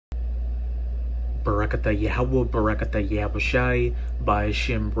Barakata Yahweh, Barakata Yahushai,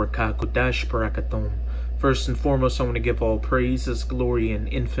 Ba'ashim Rakakudash, Barakatum. First and foremost, I want to give all praises, glory, and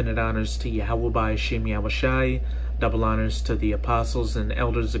infinite honors to Yahweh, Ba'ashim Yahushai. Double honors to the apostles and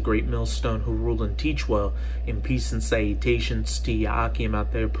elders of Great Millstone who rule and teach well. In peace and salutations to Ya'akim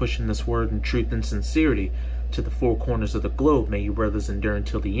out there pushing this word in truth and sincerity to the four corners of the globe. May you brothers endure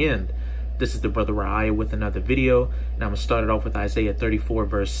until the end. This is the Brother Ra'aya with another video, and I'm going to start it off with Isaiah 34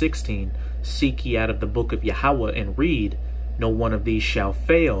 verse 16. Seek ye out of the book of Yahweh and read, no one of these shall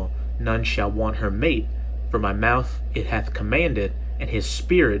fail, none shall want her mate. For my mouth it hath commanded, and his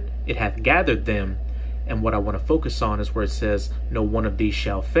spirit it hath gathered them. And what I want to focus on is where it says, no one of these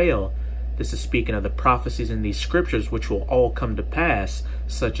shall fail. This is speaking of the prophecies in these scriptures which will all come to pass,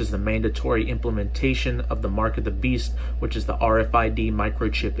 such as the mandatory implementation of the mark of the beast, which is the RFID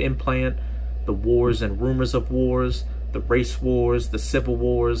microchip implant, the wars and rumors of wars, the race wars, the civil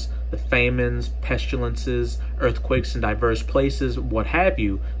wars, the famines, pestilences, earthquakes in diverse places, what have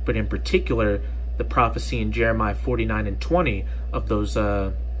you, but in particular, the prophecy in Jeremiah 49 and 20 of those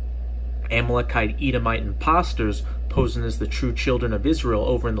Amalekite Edomite imposters posing as the true children of Israel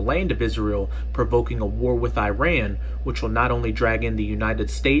over in the land of Israel, provoking a war with Iran, which will not only drag in the United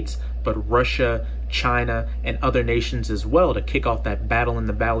States, but Russia, China, and other nations as well to kick off that battle in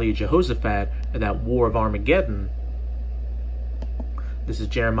the Valley of Jehoshaphat, or that war of Armageddon. This is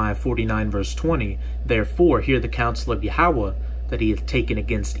Jeremiah 49 verse 20. Therefore, hear the counsel of Yahweh that he hath taken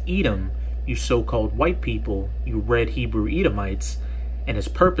against Edom, you so-called white people, you red Hebrew Edomites, and his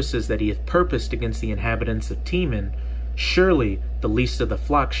purposes that he hath purposed against the inhabitants of Teman. Surely the least of the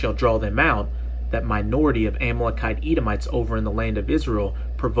flock shall draw them out, that minority of Amalekite Edomites over in the land of Israel,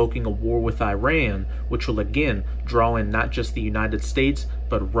 provoking a war with Iran, which will again draw in not just the United States,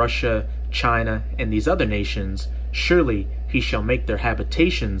 but Russia, China, and these other nations. Surely he shall make their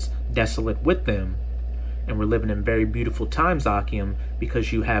habitations desolate with them. And we're living in very beautiful times, Akim,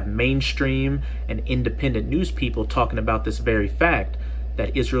 because you have mainstream and independent news people talking about this very fact,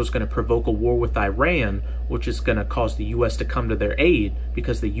 that Israel's going to provoke a war with Iran, which is going to cause the U.S. to come to their aid,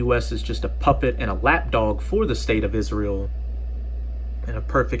 because the U.S. is just a puppet and a lapdog for the state of Israel. And a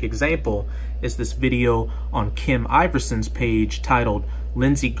perfect example is this video on Kim Iverson's page titled,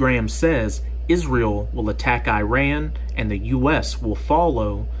 Lindsey Graham Says, Israel will attack Iran and the U.S. will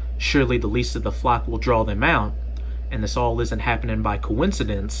follow. Surely the least of the flock will draw them out. And this all isn't happening by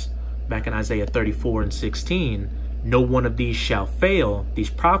coincidence. Back in Isaiah 34 and 16, no one of these shall fail,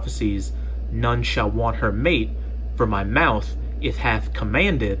 these prophecies, none shall want her mate, for my mouth it hath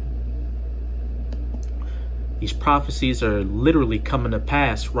commanded. These prophecies are literally coming to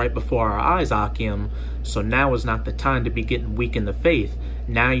pass right before our eyes, Akim, so now is not the time to be getting weak in the faith.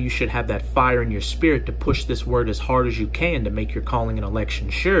 Now you should have that fire in your spirit to push this word as hard as you can to make your calling and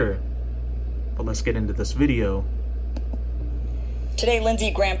election sure. But let's get into this video. Today, Lindsey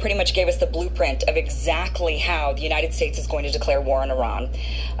Graham pretty much gave us the blueprint of exactly how the United States is going to declare war on Iran.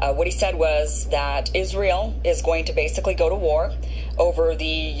 What he said was that Israel is going to basically go to war over the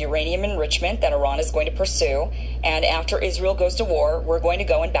uranium enrichment that Iran is going to pursue. And after Israel goes to war, we're going to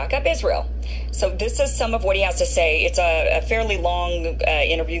go and back up Israel. So this is some of what he has to say. It's a fairly long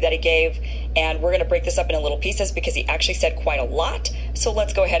interview that he gave, and we're going to break this up into little pieces because he actually said quite a lot. So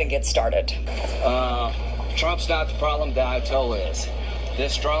let's go ahead and get started. Trump's not the problem, the Ayatollah is.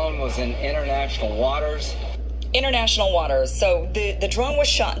 This drone was in international waters. International waters. So the drone was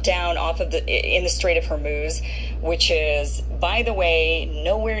shot down in the Strait of Hormuz, which is, by the way,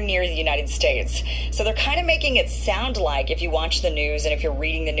 nowhere near the United States. So they're kind of making it sound like, if you watch the news and if you're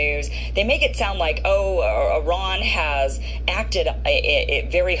reading the news, they make it sound like, oh, Iran has acted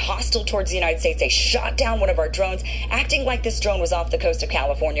very hostile towards the United States. They shot down one of our drones, acting like this drone was off the coast of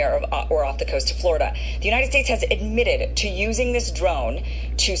California or off the coast of Florida. The United States has admitted to using this drone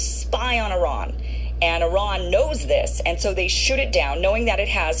to spy on Iran. And Iran knows this, and so they shoot it down, knowing that it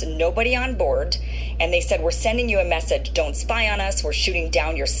has nobody on board. And they said, we're sending you a message, don't spy on us, we're shooting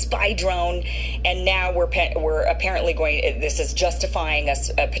down your spy drone. And now we're apparently this is justifying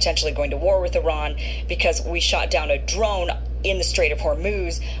us potentially going to war with Iran because we shot down a drone in the Strait of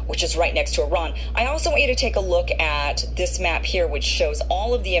Hormuz, which is right next to Iran. I also want you to take a look at this map here, which shows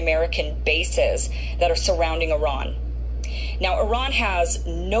all of the American bases that are surrounding Iran. Now, Iran has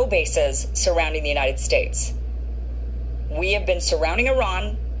no bases surrounding the United States. We have been surrounding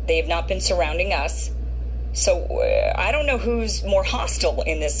Iran. They have not been surrounding us. So I don't know who's more hostile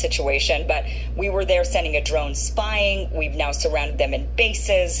in this situation, but we were there sending a drone spying. We've now surrounded them in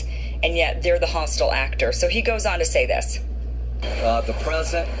bases, and yet they're the hostile actor. So he goes on to say this. The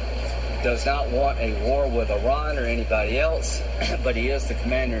president does not want a war with Iran or anybody else, but he is the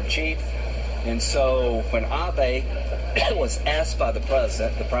commander-in-chief. And so when Abe was asked by the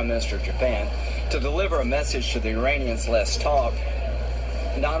president, the prime minister of Japan, to deliver a message to the Iranians, let's talk,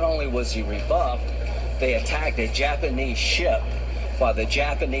 not only was he rebuffed, they attacked a Japanese ship while the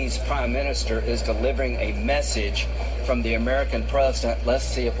Japanese prime minister is delivering a message from the American president, let's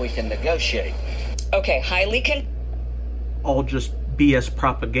see if we can negotiate. Okay, all just BS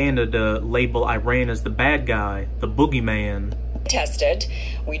propaganda to label Iran as the bad guy, the boogeyman. Tested.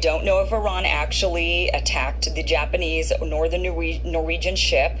 We don't know if Iran actually attacked the Japanese nor the Norwegian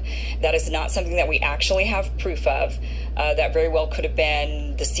ship. That is not something that we actually have proof of. That very well could have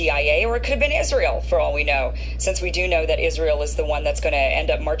been the CIA, or it could have been Israel, for all we know, since we do know that Israel is the one that's going to end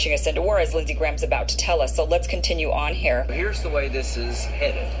up marching us into war, as Lindsey Graham's about to tell us. So let's continue on here. Here's the way this is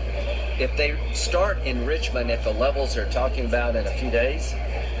headed. If they start enrichment at the levels they're talking about in a few days,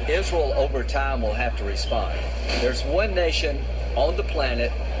 Israel over time will have to respond. There's one nation on the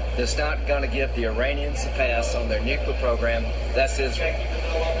planet that's not going to give the Iranians a pass on their nuclear program. That's Israel.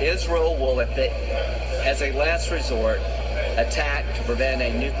 Israel will, as a last resort, attack to prevent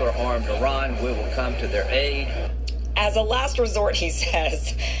a nuclear-armed Iran. We will come to their aid. As a last resort, he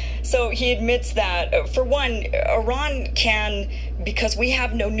says. So he admits that, for one, Iran can, because we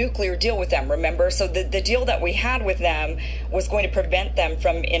have no nuclear deal with them, remember? So the deal that we had with them was going to prevent them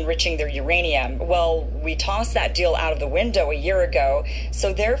from enriching their uranium. Well, we tossed that deal out of the window a year ago,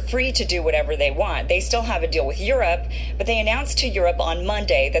 so they're free to do whatever they want. They still have a deal with Europe, but they announced to Europe on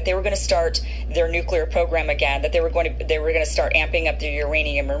Monday that they were going to start their nuclear program again, that they were going to start amping up their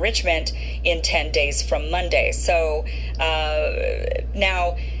uranium enrichment in 10 days from Monday. So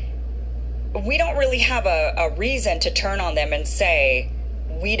now, we don't really have a reason to turn on them and say,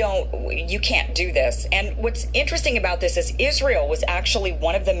 you can't do this. And what's interesting about this is Israel was actually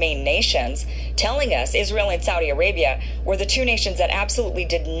one of the main nations telling us, Israel and Saudi Arabia were the two nations that absolutely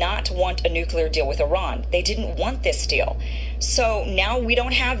did not want a nuclear deal with Iran. They didn't want this deal. So now we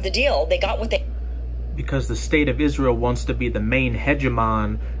don't have the deal. They got what they... Because the state of Israel wants to be the main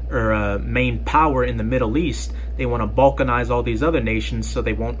hegemon or main power in the Middle East. They want to balkanize all these other nations so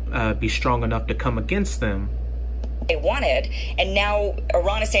they won't be strong enough to come against them. They wanted, and now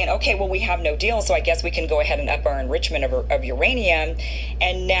Iran is saying, okay, well, we have no deal, so I guess we can go ahead and up our enrichment of uranium,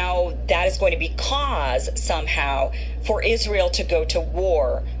 and now that is going to be cause somehow for Israel to go to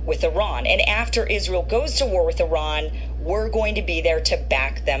war with Iran. And after Israel goes to war with Iran, we're going to be there to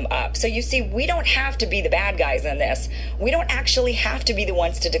back them up. So you see, we don't have to be the bad guys in this. We don't actually have to be the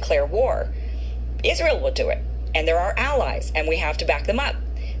ones to declare war. Israel will do it, and they're our allies, and we have to back them up.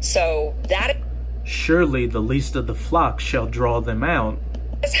 So that... Surely the least of the flock shall draw them out.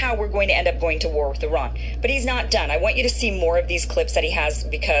 That's how we're going to end up going to war with Iran. But he's not done. I want you to see more of these clips that he has,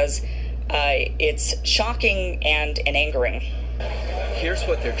 because it's shocking and angering. Here's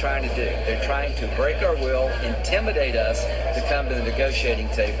what they're trying to do. They're trying to break our will, intimidate us to come to the negotiating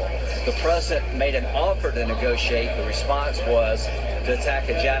table. The president made an offer to negotiate. The response was to attack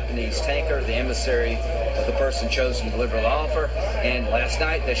a Japanese tanker, the emissary of the person chosen to deliver the offer. And last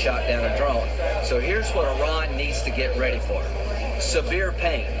night they shot down a drone. So here's what Iran needs to get ready for. Severe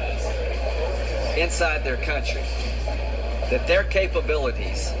pain inside their country. That their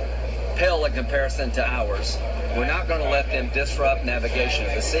capabilities pale in comparison to ours. We're not going to let them disrupt navigation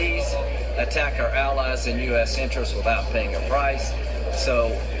of the seas, attack our allies and U.S. interests without paying a price. So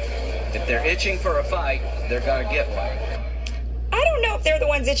if they're itching for a fight, they're going to get one. I don't know if they're the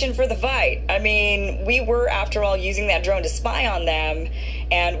ones itching for the fight. I mean, we were, after all, using that drone to spy on them,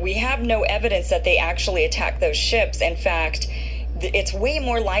 and we have no evidence that they actually attacked those ships. In fact, it's way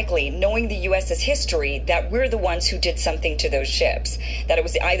more likely, knowing the U.S.'s history, that we're the ones who did something to those ships. That it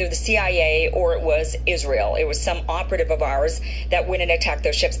was either the CIA or it was Israel. It was some operative of ours that went and attacked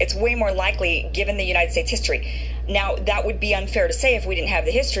those ships. It's way more likely, given the United States history. Now, that would be unfair to say if we didn't have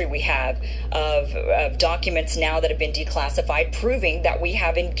the history we have of documents now that have been declassified proving that we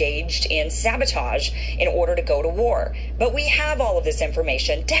have engaged in sabotage in order to go to war. But we have all of this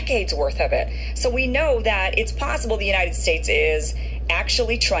information, decades worth of it. So we know that it's possible the United States is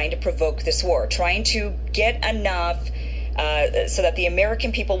actually trying to provoke this war, trying to get enough so that the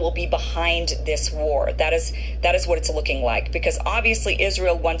American people will be behind this war. That is what it's looking like, because obviously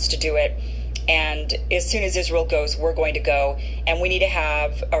Israel wants to do it. And as soon as Israel goes, we're going to go. And we need to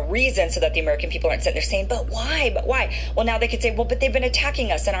have a reason so that the American people aren't sitting there saying, but why? But why? Well, now they could say, well, but they've been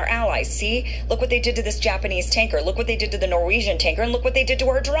attacking us and our allies. See, look what they did to this Japanese tanker. Look what they did to the Norwegian tanker. And look what they did to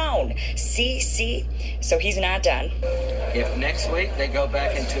our drone. See? So he's not done. If next week they go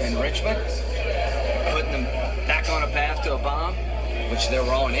back into enrichment, putting them back on a path to a bomb, which they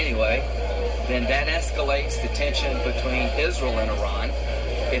were on anyway, then that escalates the tension between Israel and Iran.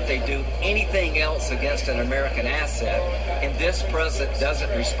 if they do anything else against an American asset, and this president doesn't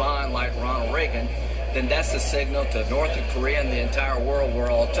respond like Ronald Reagan, then that's a signal to North Korea and the entire world we're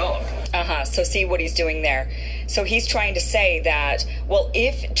all talk. So see what he's doing there. So he's trying to say that, well,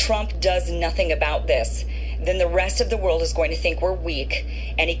 if Trump does nothing about this, then the rest of the world is going to think we're weak,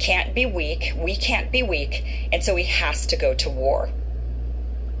 and he can't be weak, we can't be weak, and so he has to go to war.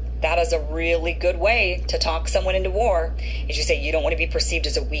 That is a really good way to talk someone into war, is you say, you don't want to be perceived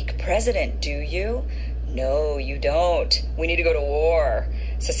as a weak president, do you? No, you don't. We need to go to war.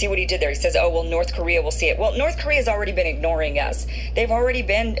 So see what he did there. He says, oh, well, North Korea will see it. Well, North Korea's already been ignoring us. They've already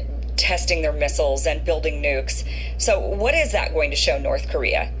been testing their missiles and building nukes. So what is that going to show North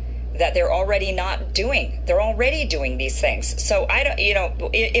Korea? That they're already not doing. They're already doing these things. So I don't,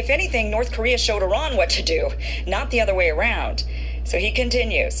 if anything, North Korea showed Iran what to do, not the other way around. So he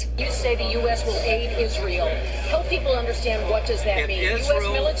continues. You say the U.S. will aid Israel. Help people understand, what does that mean? U.S.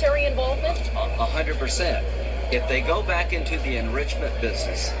 military involvement? 100%. If they go back into the enrichment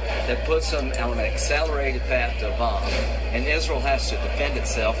business, that puts them on an accelerated path to bomb, and Israel has to defend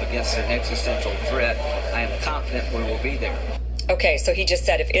itself against an existential threat, I am confident we will be there. Okay, so he just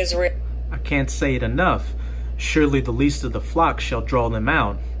said if Israel... I can't say it enough. Surely the least of the flock shall draw them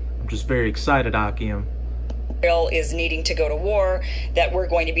out. I'm just very excited, Akim. Is needing to go to war, that we're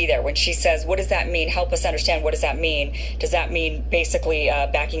going to be there. When she says, what does that mean? Help us understand, what does that mean? Does that mean basically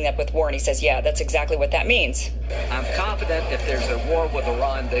backing up with war? And he says, yeah, that's exactly what that means. I'm confident if there's a war with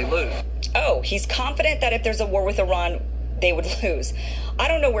Iran, they lose. Oh, he's confident that if there's a war with Iran, they would lose. I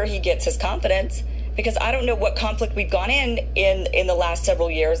don't know where he gets his confidence, because I don't know what conflict we've gone in the last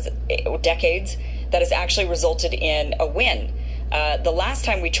several years, decades, that has actually resulted in a win. The last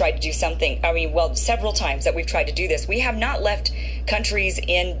time we tried to do something, several times that we've tried to do this, we have not left countries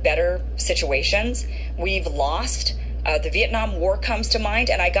in better situations. We've lost. The Vietnam War comes to mind,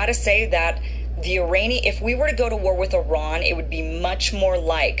 and I gotta say that if we were to go to war with Iran, it would be much more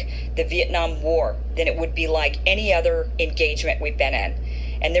like the Vietnam War than it would be like any other engagement we've been in.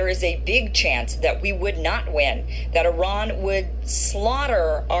 And there is a big chance that we would not win, that Iran would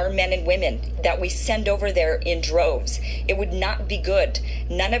slaughter our men and women that we send over there in droves. It would not be good.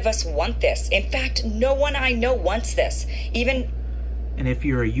 None of us want this. In fact, no one I know wants this. And if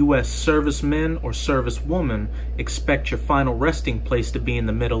you're a U.S. serviceman or servicewoman, expect your final resting place to be in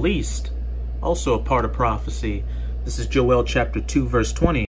the Middle East. Also a part of prophecy. This is Joel chapter 2, verse 20.